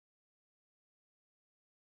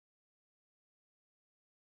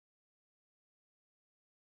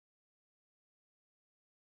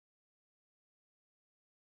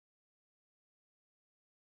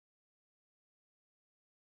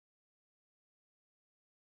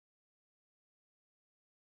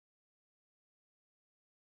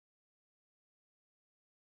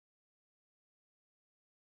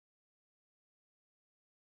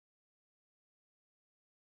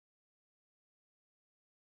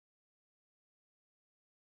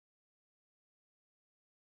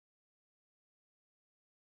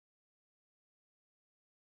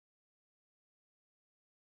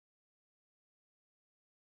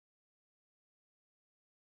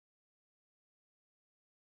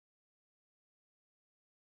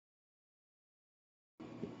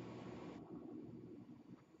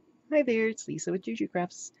Hi there, it's Lisa with Juju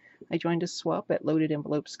Crafts. I joined a swap at Loaded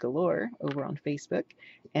Envelopes Galore over on Facebook,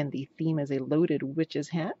 and the theme is a loaded witch's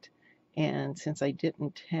hat. And since I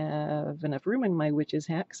didn't have enough room in my witch's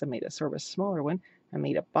hat, because I made a sort of a smaller one, I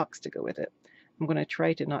made a box to go with it. I'm going to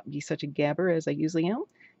try to not be such a gabber as I usually am,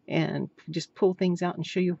 and just pull things out and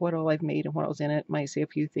show you what all I've made and what was in it. Might say a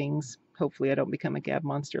few things. Hopefully I don't become a gab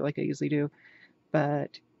monster like I usually do.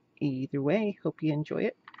 But either way, hope you enjoy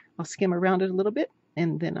it. I'll skim around it a little bit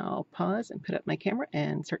and then I'll pause and put up my camera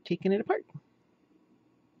and start taking it apart.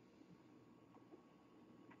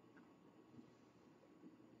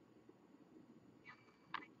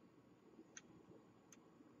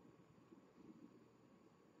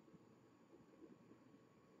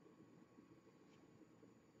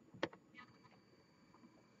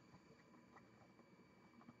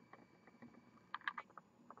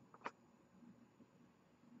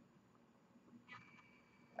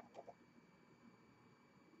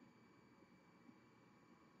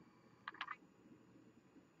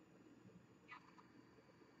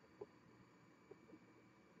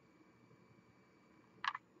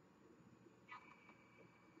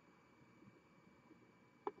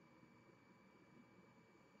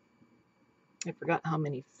 I forgot how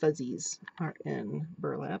many fuzzies are in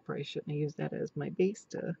burlap, or I shouldn't have used that as my base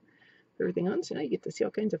to put everything on. So now you get to see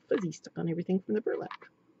all kinds of fuzzy stuck on everything from the burlap.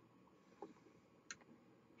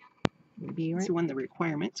 Be right. So one of the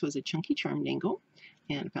requirements was a chunky charm dangle,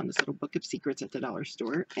 and I found this little book of secrets at the dollar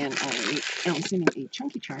store, and I also made a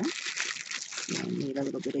chunky charm. I made a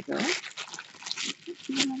little bit ago,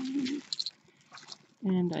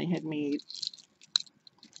 and I had made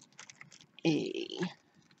a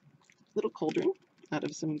little cauldron out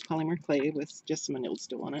of some polymer clay with just some annealed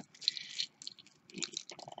steel on it. And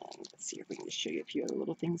let's see if we can just show you a few other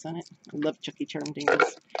little things on it. I love Chucky Charm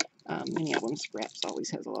Dingles. Minneapolis Scraps always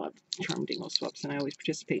has a lot of charm dingle swaps, and I always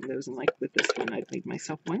participate in those. And like with this one, I made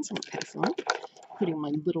myself one, so I'll pass on. Putting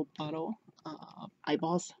my little bottle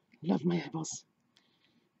eyeballs. Love my eyeballs.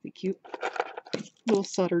 They're cute. Little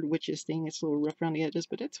soldered witches thing. It's a little rough around the edges,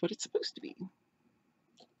 but that's what it's supposed to be.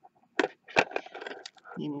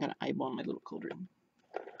 Even got an eyeball in my little cauldron.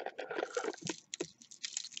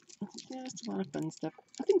 Yeah, it's a lot of fun stuff.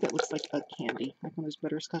 I think that looks like a candy, like one of those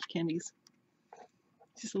butterscotch candies.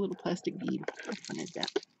 Just a little plastic bead. How fun is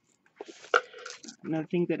that? Another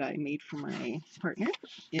thing that I made for my partner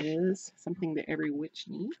is something that every witch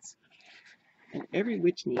needs. And every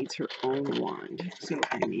witch needs her own wand. So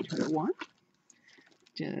I made her a wand.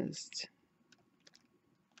 Just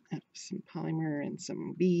some polymer and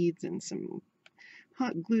some beads and some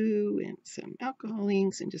hot glue and some alcohol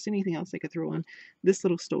inks and just anything else I could throw on. This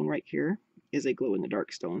little stone right here is a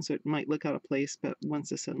glow-in-the-dark stone, so it might look out of place, but once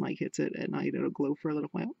the sunlight hits it at night, it'll glow for a little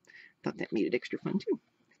while. Thought that made it extra fun too.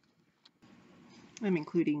 I'm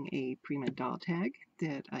including a Prima doll tag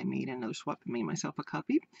that I made in another swap and made myself a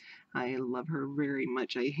copy. I love her very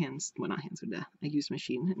much. I used a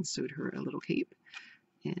machine and sewed her a little cape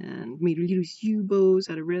and made little shoe bows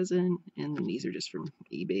out of resin, and then these are just from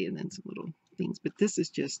eBay and then some little things. But this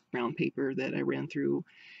is just brown paper that I ran through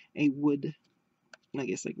a wood, I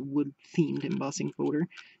guess like wood themed embossing folder,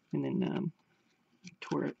 and then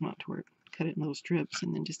cut it in little strips,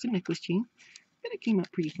 and then just a necklace chain. But it came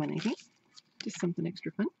out pretty fun, I think. Just something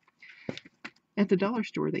extra fun. At the dollar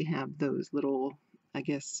store, they have those little, I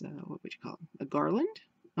guess, what would you call them? A garland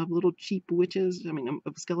of little cheap witches,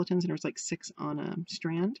 of skeletons, and there was like 6 on a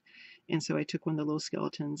strand. And so I took one of the little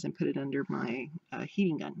skeletons and put it under my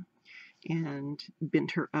heating gun and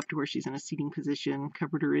bent her up to where she's in a seating position,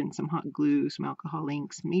 covered her in some hot glue, some alcohol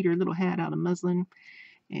inks, made her a little hat out of muslin,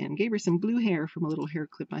 and gave her some blue hair from a little hair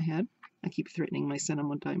clip I had. I keep threatening my son I'm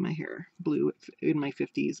going to dye my hair blue in my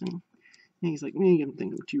 50s, and he's like, I don't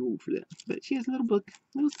think I'm too old for that. But she has a little book,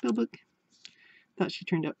 little spell book. Thought she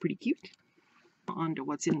turned out pretty cute. On to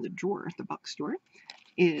what's in the drawer, the box drawer,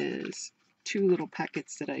 is 2 little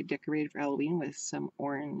packets that I decorated for Halloween with some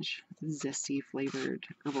orange, zesty flavored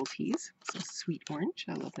herbal teas. Some sweet orange.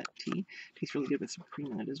 I love that tea. Tastes really good with some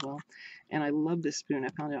cream in it as well. And I love this spoon. I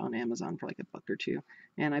found it on Amazon for like $1 or $2.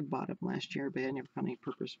 And I bought them last year, but I never found any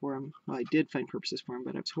purpose for them. Well, I did find purposes for them,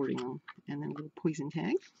 but I was hoarding them. And then a little poison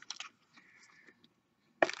tag.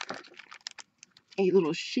 A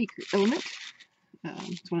little shaker element.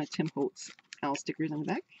 It's one of Tim Holtz owl stickers on the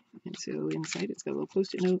back. And so inside it's got a little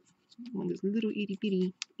post-it note, one of those little itty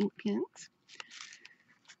bitty ink pens.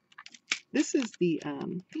 This is the, I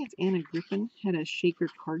think it's Anna Griffin, had a shaker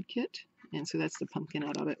card kit. And so that's the pumpkin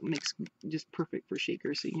out of it. Makes just perfect for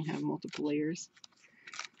shakers, so you can have multiple layers.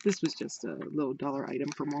 This was just a little dollar item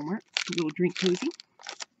from Walmart. A little drink cozy.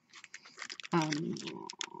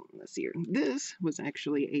 Let's see here. This was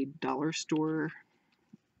actually a dollar store,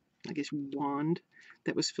 I guess, wand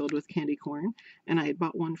that was filled with candy corn, and I had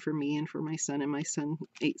bought one for me and for my son, and my son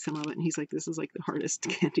ate some of it, and he's like, this is like the hardest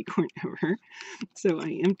candy corn ever. So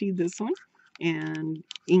I emptied this one and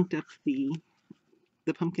inked up the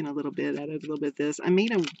pumpkin a little bit, added a little bit of this. I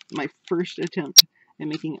made my first attempt at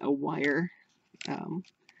making a wire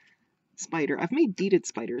spider. I've made beaded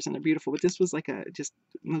spiders and they're beautiful, but this was like a just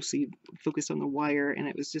mostly focused on the wire, and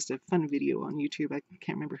it was just a fun video on YouTube. I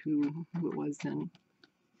can't remember who it was then.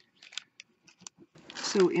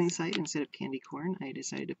 So inside, instead of candy corn, I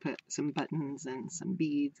decided to put some buttons and some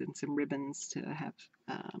beads and some ribbons to have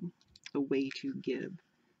a way to give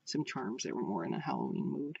some charms that were more in a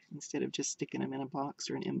Halloween mood instead of just sticking them in a box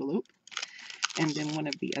or an envelope. And then one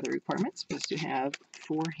of the other requirements was to have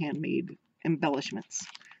 4 handmade embellishments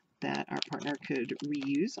that our partner could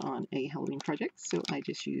reuse on a Halloween project. So I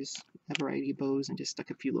just used a variety of bows and just stuck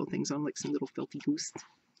a few little things on, like some little felty ghosts.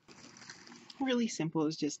 Really simple.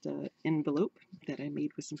 It's just an envelope that I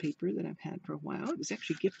made with some paper that I've had for a while. It was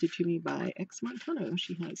actually gifted to me by X Montano.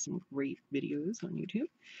 She has some great videos on YouTube.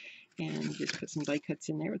 And just put some die cuts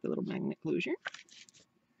in there with a little magnet closure.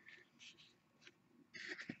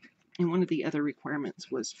 And one of the other requirements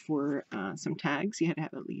was for some tags. You had to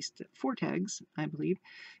have at least 4 tags, I believe,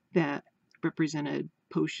 that represented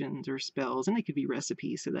potions or spells, and they could be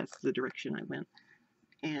recipes, so that's the direction I went.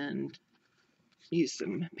 And used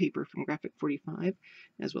some paper from Graphic 45,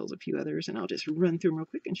 as well as a few others, and I'll just run through them real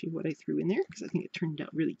quick and show you what I threw in there, because I think it turned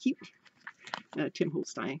out really cute. Tim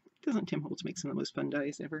Holtz die. Doesn't Tim Holtz make some of the most fun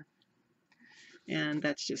dies ever? And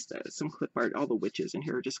that's just some clip art. All the witches in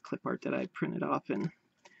here are just clip art that I printed off and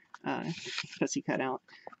fussy cut out.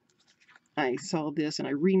 I saw this and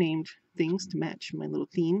I renamed things to match my little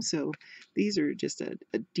theme. So these are just a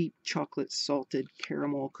deep chocolate salted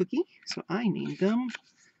caramel cookie. So I named them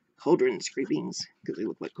Cauldron Scrapings because they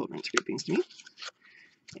look like cauldron scrapings to me.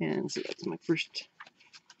 And so that's my first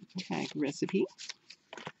tag recipe.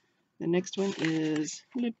 The next one is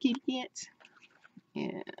Little Kitty Cat.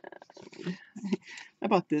 And I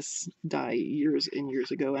bought this die years and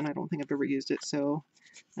years ago, and I don't think I've ever used it, so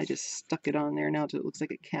I just stuck it on there now until it looks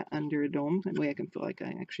like a cat under a dome. That way I can feel like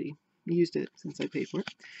I actually used it since I paid for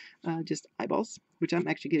it. Just eyeballs, which I'm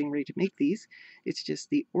actually getting ready to make these. It's just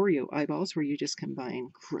the Oreo eyeballs, where you just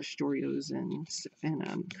combine crushed Oreos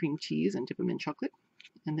and cream cheese and dip them in chocolate,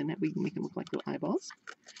 and then that way you can make them look like little eyeballs.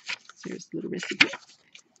 So here's a little recipe.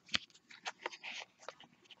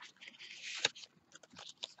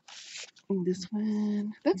 This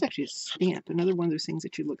one, that's actually a stamp. Another one of those things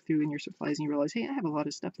that you look through in your supplies and you realize, hey, I have a lot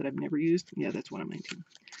of stuff that I've never used. Yeah, that's one of mine too.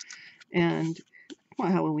 And well,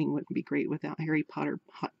 Halloween wouldn't be great without Harry Potter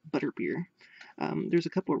hot butterbeer. There's a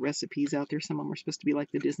couple of recipes out there. Some of them are supposed to be like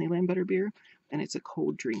the Disneyland butterbeer, and it's a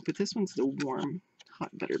cold drink, but this one's the warm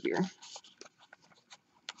hot butterbeer.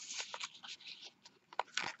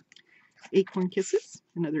 Acorn Kisses,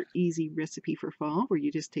 another easy recipe for fall, where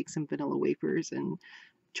you just take some vanilla wafers and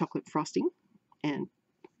chocolate frosting and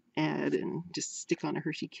add and just stick on a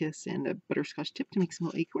Hershey Kiss and a butterscotch tip to make some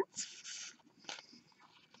little acorns.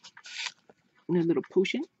 And a little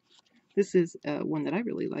potion. This is one that I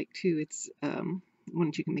really like too. It's one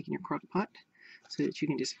that you can make in your crock pot so that you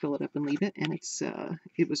can just fill it up and leave it. And it's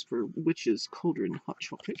it was for Witch's Cauldron hot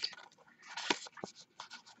chocolate.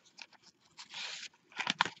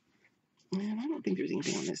 And I don't think there's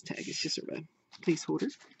anything on this tag. It's just sort of a placeholder.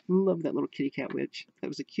 Love that little kitty cat witch. That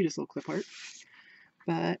was the cutest little clip art.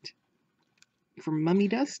 But for mummy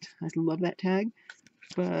dust, I love that tag.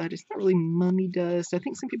 But it's not really mummy dust. I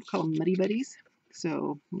think some people call them Muddy Buddies.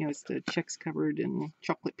 So, you know, it's the Chex covered in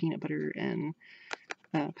chocolate, peanut butter, and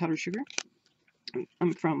powdered sugar. I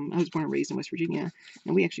was born and raised in West Virginia,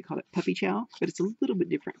 and we actually call it puppy chow, but it's a little bit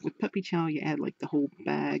different. With puppy chow, you add like the whole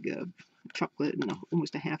bag of chocolate and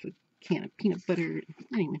almost a half a can of peanut butter.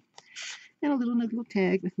 Anyway, and a little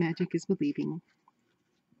tag with magic is believing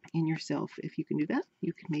in yourself. If you can do that,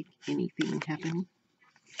 you can make anything happen.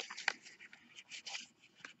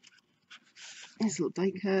 This little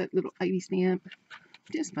die cut, little ivy stamp,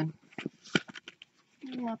 just fun.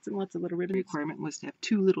 Lots and lots of little ribbon. Requirement was to have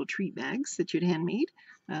 2 little treat bags that you'd handmade.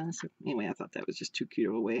 So anyway, I thought that was just too cute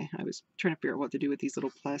of a way. I was trying to figure out what to do with these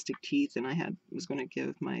little plastic teeth, and I was going to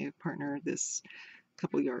give my partner this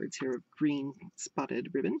couple yards here of green spotted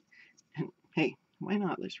ribbon. And hey, why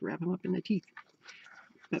not? Let's wrap them up in the teeth.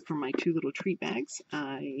 But for my 2 little treat bags,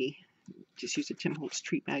 I just used a Tim Holtz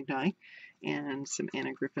treat bag die and some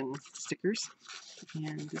Anna Griffin stickers.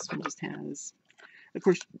 And this one just has, of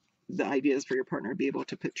course, the idea is for your partner to be able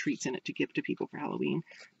to put treats in it to give to people for Halloween.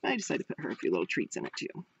 I decided to put her a few little treats in it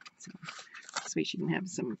too. So this way she can have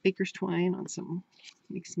some baker's twine on some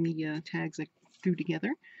mixed media tags I threw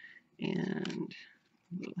together, and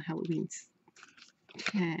a little Halloween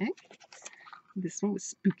tag. This one was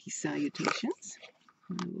Spooky Salutations.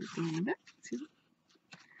 A little thing in the back.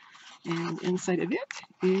 And inside of it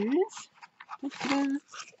is, I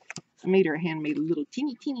made her a handmade little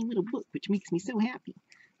teeny little book, which makes me so happy.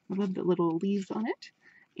 I love the little leaves on it,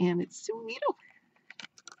 and it's so little.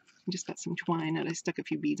 I just got some twine that I stuck a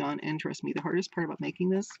few beads on, and trust me, the hardest part about making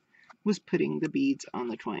this was putting the beads on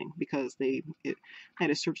the twine, because I had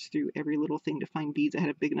to search through every little thing to find beads that had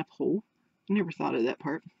a big enough hole. I never thought of that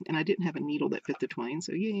part, and I didn't have a needle that fit the twine,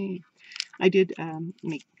 so yay. I did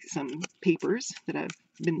make some papers that I've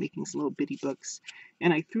been making some little bitty books,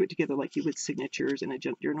 and I threw it together like you would signatures in a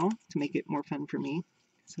junk journal to make it more fun for me.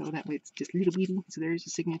 So that way it's just little bitty. So there's a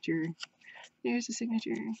signature, there's a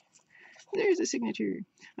signature, there's a signature.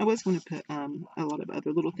 I was going to put a lot of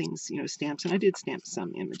other little things, you know, stamps, and I did stamp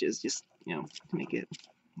some images just, you know, to make it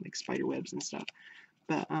like spider webs and stuff.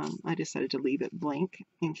 But I decided to leave it blank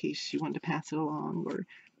in case she wanted to pass it along or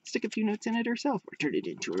stick a few notes in it herself or turn it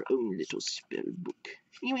into her own little spell book.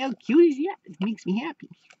 Anyway, how cute is that? It makes me happy.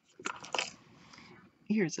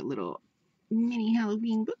 Here's a little mini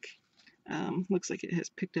Halloween book. Looks like it has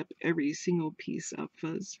picked up every single piece of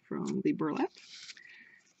fuzz from the burlap.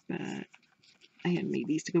 But I had made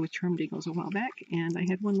these to go with charm dingles a while back, and I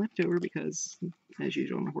had one left over because, as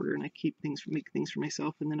usual, I'm a hoarder and I make things for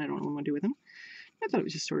myself, and then I don't know what to do with them. I thought it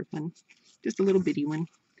was just sort of fun. Just a little bitty one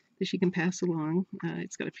that she can pass along.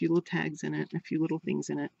 It's got a few little tags in it and a few little things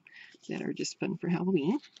in it that are just fun for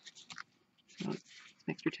Halloween. So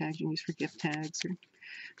extra tags you can use for gift tags.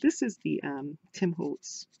 This is the Tim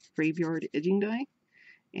Holtz Graveyard Edging Die,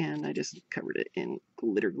 and I just covered it in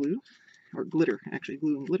glitter glue, or glitter, actually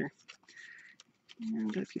glue and glitter.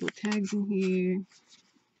 And got a few little tags in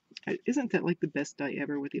here. Isn't that like the best die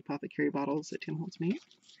ever with the apothecary bottles that Tim Holtz made?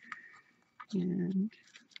 And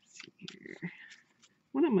let's see here.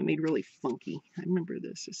 One of them I made really funky. I remember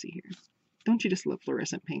this. Let's see here. Don't you just love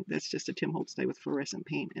fluorescent paint? That's just a Tim Holtz die with fluorescent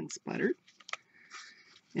paint and splattered.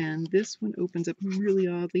 And this one opens up really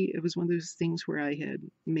oddly. It was one of those things where I had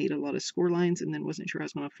made a lot of score lines and then wasn't sure I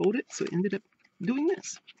was going to fold it, so it ended up doing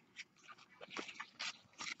this.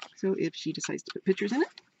 So if she decides to put pictures in it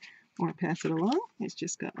or pass it along, it's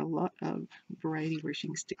just got a lot of variety where she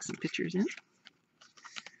can stick some pictures in.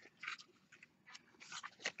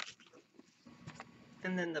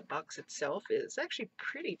 And then the box itself is actually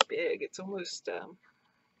pretty big. It's almost,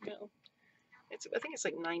 you know, I think it's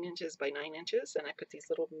like 9 inches by 9 inches, and I put these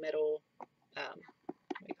little metal, what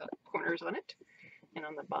do you call it, corners on it. And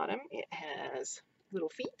on the bottom, it has little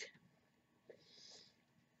feet.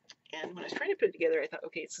 And when I was trying to put it together, I thought,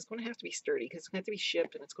 okay, it's going to have to be sturdy because it's going to have to be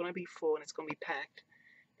shipped, and it's going to be full, and it's going to be packed.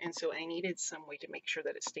 And so I needed some way to make sure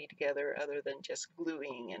that it stayed together other than just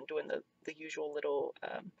gluing and doing the usual little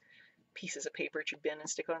pieces of paper to bend and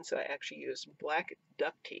stick on. So I actually used black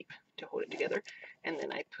duct tape to hold it together, and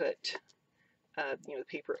then I put you know, the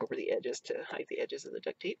paper over the edges to hide the edges of the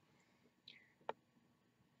duct tape.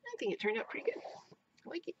 I think it turned out pretty good. I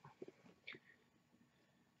like it.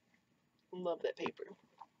 Love that paper.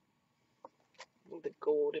 The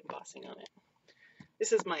gold embossing on it.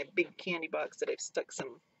 This is my big candy box that I've stuck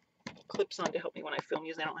some clips on to help me when I film.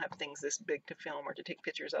 Usually I don't have things this big to film or to take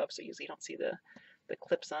pictures of, so usually you don't see the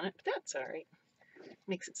clips on it, but that's alright.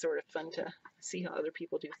 Makes it sort of fun to see how other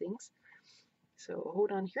people do things. So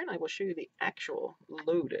hold on here and I will show you the actual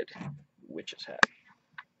loaded witch's hat.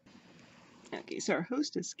 Okay, so our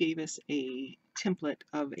hostess gave us a template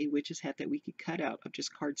of a witch's hat that we could cut out of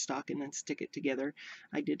just cardstock and then stick it together.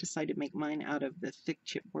 I did decide to make mine out of the thick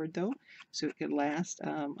chipboard though, so it could last.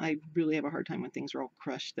 I really have a hard time when things are all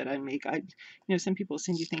crushed that I make. You know, some people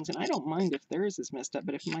send you things and I don't mind if theirs is messed up,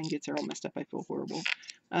 but if mine gets all messed up, I feel horrible.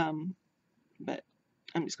 But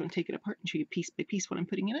I'm just going to take it apart and show you piece by piece what I'm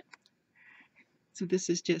putting in it. So this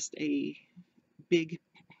is just a big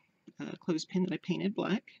clothespin that I painted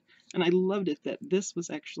black. And I loved it that this was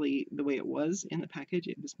actually the way it was in the package.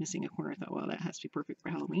 It was missing a corner. I thought, wow, that has to be perfect for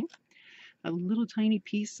Halloween. A little tiny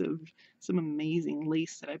piece of some amazing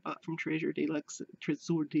lace that I bought from Trésor de Luxe,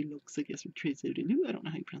 I guess, or Trésor de Luxe, I don't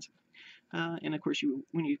know how you pronounce it. And of course,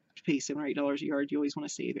 when you pay $7 or $8 a yard, you always want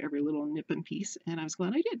to save every little nip and piece. And I was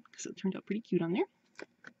glad I did, because it turned out pretty cute on there.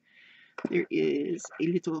 There is a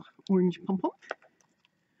little orange pom-pom.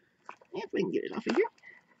 If I can get it off of here.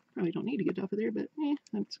 Probably don't need to get it off of there, but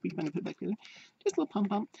that's be fun to put back together. Just a little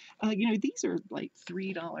pom-pom. You know, these are like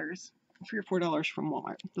 $3 or $4 from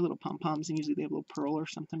Walmart, the little pom-poms, and usually they have a little pearl or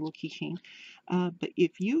something, a little keychain. But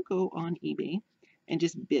if you go on eBay and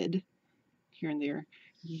just bid here and there,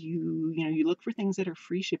 you look for things that are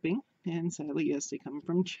free shipping, and sadly, yes, they come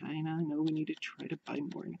from China. I know we need to try to buy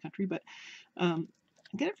more in the country, but I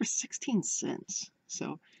get it for 16 cents.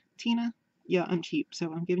 So, Tina, yeah, I'm cheap,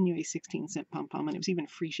 so I'm giving you a 16-cent pom-pom, and it was even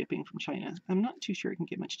free shipping from China. I'm not too sure it can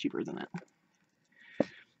get much cheaper than that.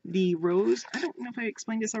 The rose, I don't know if I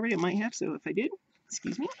explained this already, I might have, so if I did,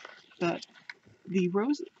 excuse me, but the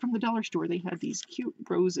rose from the dollar store, they had these cute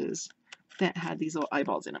roses that had these little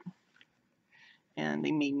eyeballs in them, and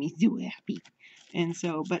they made me so happy. And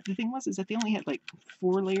so, but the thing was is that they only had like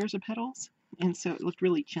 4 layers of petals, and so it looked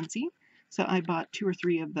really chintzy. So I bought 2 or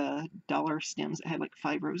 3 of the dollar stems that had like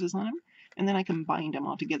 5 roses on them, and then I combined them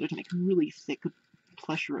all together to make really thick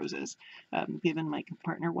plush roses. Giving my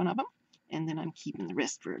partner one of them, and then I'm keeping the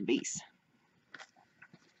rest for a base.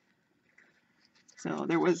 So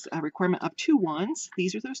there was a requirement of 2 wands.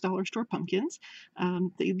 These are those dollar store pumpkins.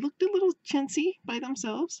 They looked a little chintzy by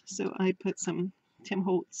themselves, so I put some Tim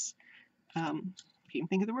Holtz, can't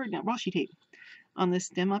think of the word now, washi tape on the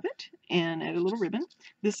stem of it, and add a little ribbon.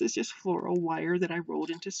 This is just floral wire that I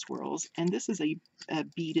rolled into swirls, and this is a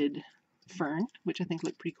beaded fern, which I think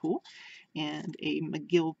looked pretty cool, and a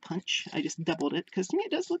McGill punch. I just doubled it because to me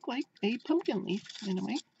it does look like a pumpkin leaf in a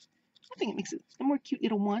way. I think it makes it a more cute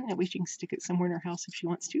little one. That way she can stick it somewhere in her house if she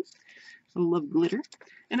wants to. I love glitter,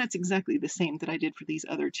 and that's exactly the same that I did for these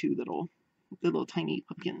other 2 little tiny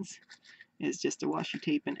pumpkins. Is just a washi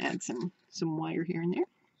tape and add some wire here and there.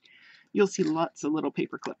 You'll see lots of little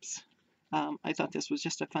paper clips. I thought this was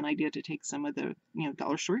just a fun idea to take some of the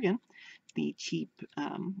dollar store again, the cheap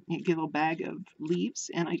get a little bag of leaves,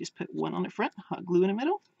 and I just put one on the front, hot glue in the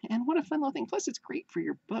middle, and what a fun little thing. Plus it's great for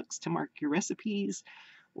your books to mark your recipes,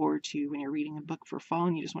 or to when you're reading a book for fall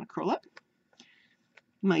and you just want to curl up.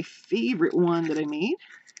 My favorite one that I made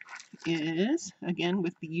is, again,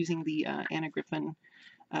 with using the Anna Griffin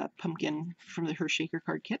pumpkin from her shaker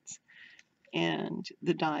card kits, and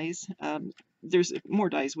the dies. There's more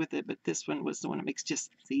dies with it, but this one was the one that makes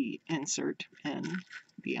just the insert and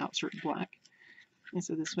the outsert black. And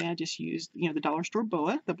so this way I just used, the dollar store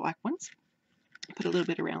boa, the black ones. Put a little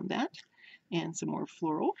bit around that, and some more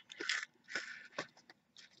floral.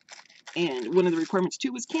 And one of the requirements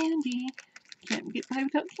too was candy. Can't get by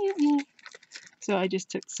without candy. So I just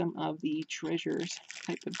took some of the Treasures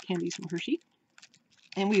type of candies from Hershey.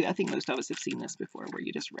 And I think most of us have seen this before, where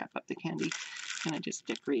you just wrap up the candy, and I just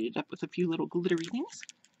decorated up with a few little glittery things.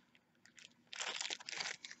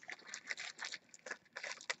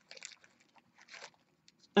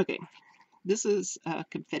 Okay, this is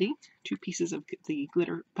confetti, 2 pieces of the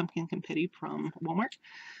glitter pumpkin confetti from Walmart,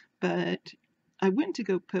 but I went to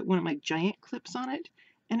go put one of my giant clips on it,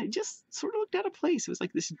 and it just sort of looked out of place. It was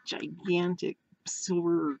like this gigantic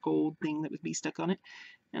silver or gold thing that would be stuck on it,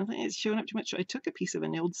 and I think it's showing up too much. So I took a piece of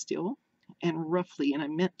annealed steel and roughly, and I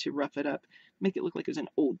meant to rough it up, make it look like it was an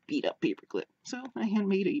old beat up paper clip. So I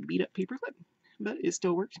handmade a beat up paper clip, but it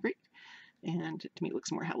still works great, and to me it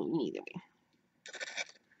looks more Halloweeny that way.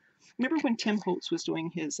 Remember when Tim Holtz was doing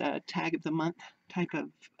his tag of the month type of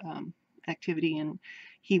activity, and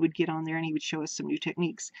he would get on there and he would show us some new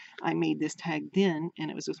techniques? I made this tag then, and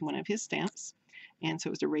it was with one of his stamps, and so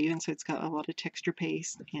it was a raven, so it's got a lot of texture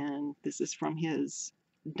paste, and this is from his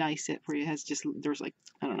die set where it has just, there's like,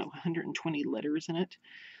 I don't know, 120 letters in it,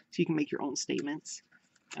 so you can make your own statements.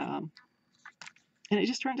 And it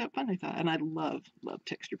just turned out fun, I thought, and I love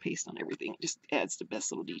texture paste on everything. It just adds the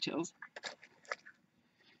best little details.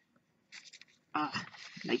 I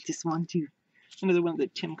like this one too. Another one of the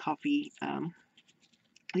Tim Coffee, at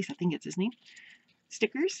least I think it's his name,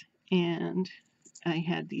 stickers. And I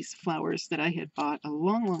had these flowers that I had bought a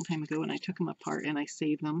long time ago, and I took them apart and I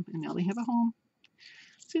saved them, and now they have a home.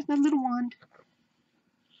 So here's my little wand.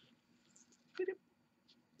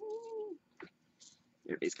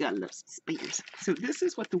 Everybody's got to love some spiders. So this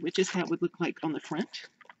is what the witch's hat would look like on the front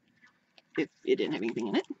if it didn't have anything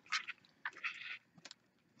in it.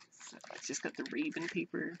 So it's just got the raven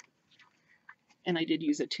paper. And I did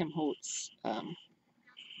use a Tim Holtz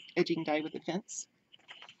edging die with the fence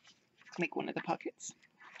to make one of the pockets.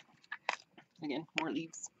 Again, more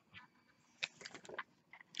leaves.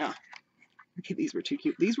 Ah, okay, these were too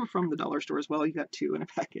cute. These were from the dollar store as well. You got 2 in a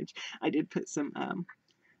package. I did put some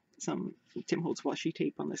Tim Holtz washi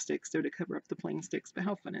tape on the sticks there to cover up the plain sticks, but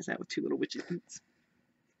how fun is that with 2 little witches' boots?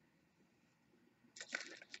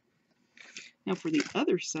 Now for the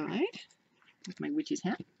other side, with my witch's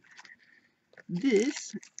hat,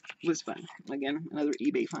 this was fun. Again, another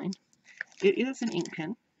eBay find. It is an ink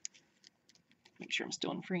pen. Make sure I'm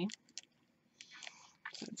still in frame.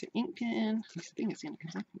 So it's an ink pen. I think it's the ink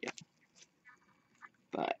pen. Yeah.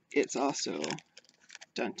 But it's also,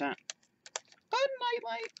 dun dun, a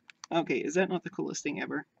Nightlight. Okay, is that not the coolest thing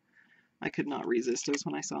ever? I could not resist those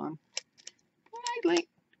when I saw them. Nightlight.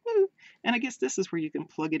 Woo. And I guess this is where you can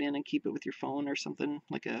plug it in and keep it with your phone or something,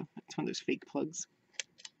 like it's one of those fake plugs.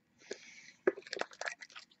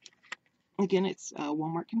 Again, it's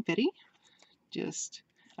Walmart confetti.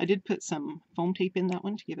 I did put some foam tape in that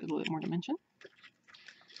one to give it a little bit more dimension.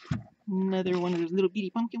 Another one of those little bitty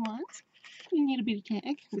pumpkin ones. You need a bitty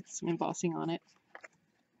tag with some embossing on it.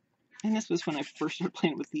 And this was when I first started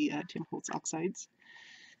playing with the Tim Holtz oxides.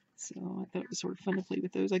 So I thought it was sort of fun to play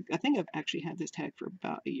with those. I think I've actually had this tag for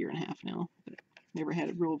about 1.5 years now, but never had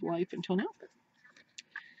a real life until now.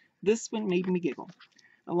 This one made me giggle.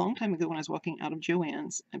 A long time ago when I was walking out of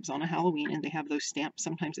Joann's, I was on a Halloween, and they have those stamps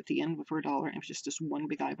sometimes at the end for $1, and it was just this one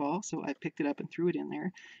big eyeball, so I picked it up and threw it in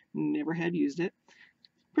there. Never had used it.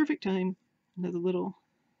 Perfect time. Another little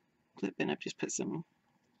clip, and I've just put some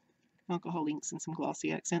alcohol inks and some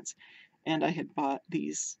glossy accents. And I had bought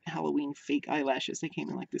these Halloween fake eyelashes. They came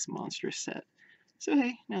in like this monstrous set. So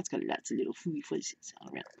hey, now it's got lots of little fooey fuzzies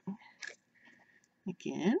all around.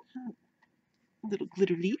 Again, a little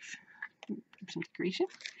glitter leaf. Some decoration.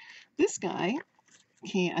 This guy,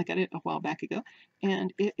 I got it a while back ago,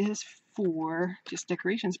 and it is for just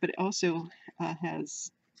decorations, but it also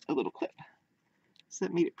has a little clip. So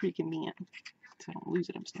that made it pretty convenient. So I don't lose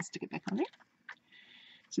it, I'm just going to stick it back on there.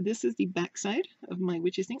 So this is the back side of my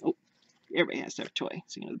witches thing. Oh, everybody has to have a toy.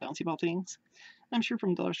 So, you know, the bouncy ball things. I'm sure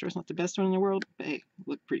from Dollar Store it's not the best one in the world, but hey,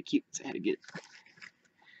 look pretty cute, so I had to get it. I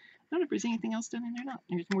don't know if there's anything else done in there or not.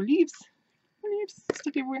 There's more leaves. More leaves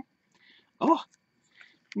stuck everywhere. Oh,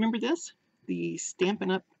 remember this? The Stampin'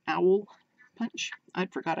 Up! Owl punch. I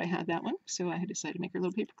forgot I had that one, so I had decided to make a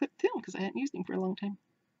little paper clip too, because I hadn't used him for a long time.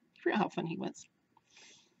 I forgot how fun he was.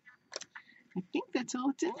 I think that's all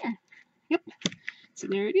that's in there. Yep. So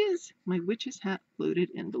there it is, my witch's hat loaded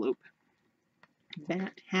envelope.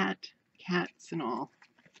 Bat hat, cats and all.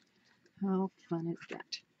 How fun is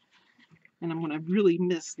that? And I'm going to really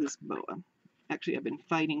miss this boa. Actually, I've been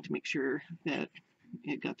fighting to make sure that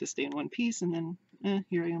it got to stay in one piece, and then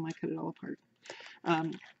here I am, I cut it all apart.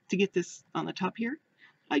 To get this on the top here,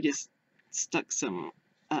 I just stuck some,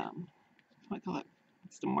 what do I call it?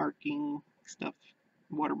 It's the marking stuff,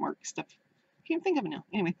 watermark stuff. Can't think of it now.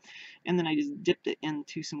 Anyway, and then I just dipped it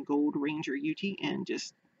into some gold Ranger UT, and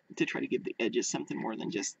just to try to give the edges something more than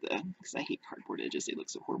just the, because I hate cardboard edges, they look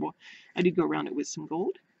so horrible. I did go around it with some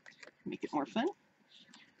gold, make it more fun.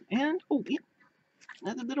 And, oh, yeah,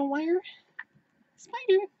 another little wire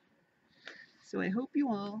spider. So I hope you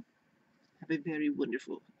all have a very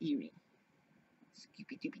wonderful evening.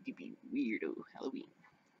 Scooby Dooby Dooby Weirdo Halloween.